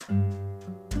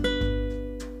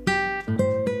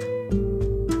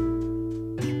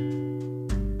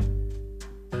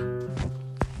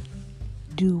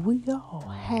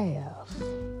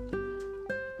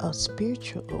a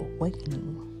spiritual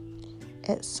awakening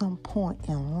at some point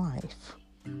in life?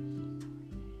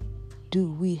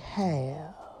 Do we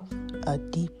have a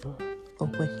deeper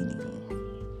awakening?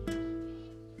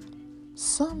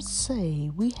 Some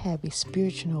say we have a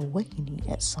spiritual awakening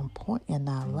at some point in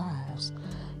our lives,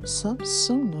 some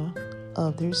sooner,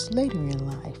 others later in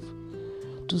life.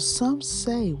 Do some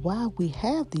say why we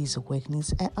have these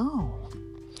awakenings at all?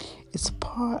 It's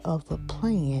part of the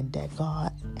plan that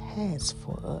God has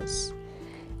for us.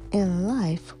 In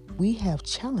life, we have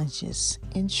challenges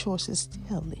and choices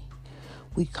daily.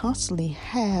 We constantly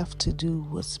have to do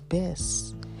what's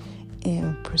best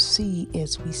and proceed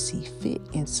as we see fit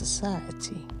in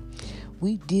society.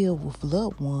 We deal with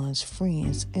loved ones,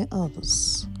 friends, and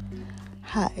others.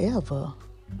 However,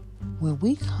 when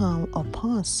we come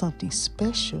upon something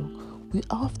special, we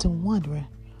often wonder,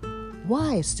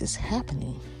 why is this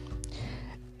happening?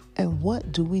 And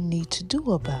what do we need to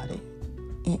do about it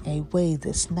in a way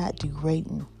that's not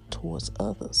degrading towards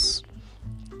others?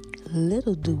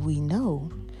 Little do we know,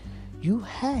 you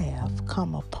have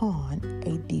come upon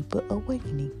a deeper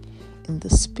awakening in the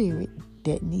spirit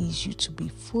that needs you to be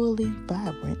fully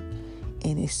vibrant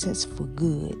in a sense for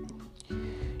good.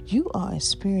 You are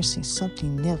experiencing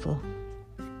something never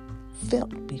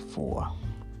felt before.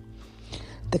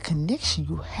 The connection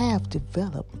you have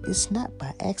developed is not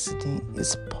by accident,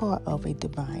 it's part of a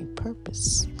divine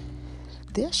purpose.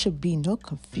 There should be no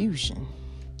confusion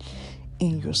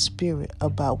in your spirit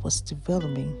about what's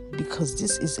developing, because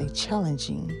this is a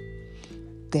challenging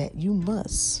that you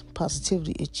must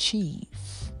positively achieve.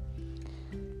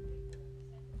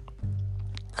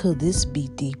 Could this be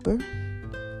deeper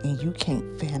and you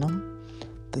can't fathom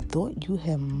the thought you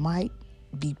have might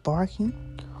be barking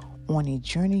on a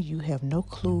journey you have no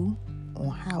clue on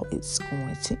how it's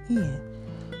going to end?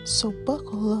 So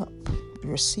buckle up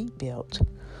your seatbelt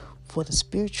for the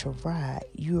spiritual ride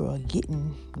you are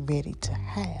getting ready to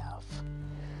have.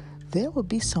 There will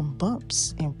be some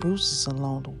bumps and bruises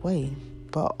along the way,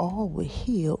 but all will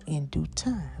heal in due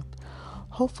time.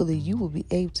 Hopefully you will be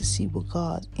able to see what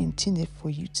God intended for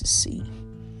you to see.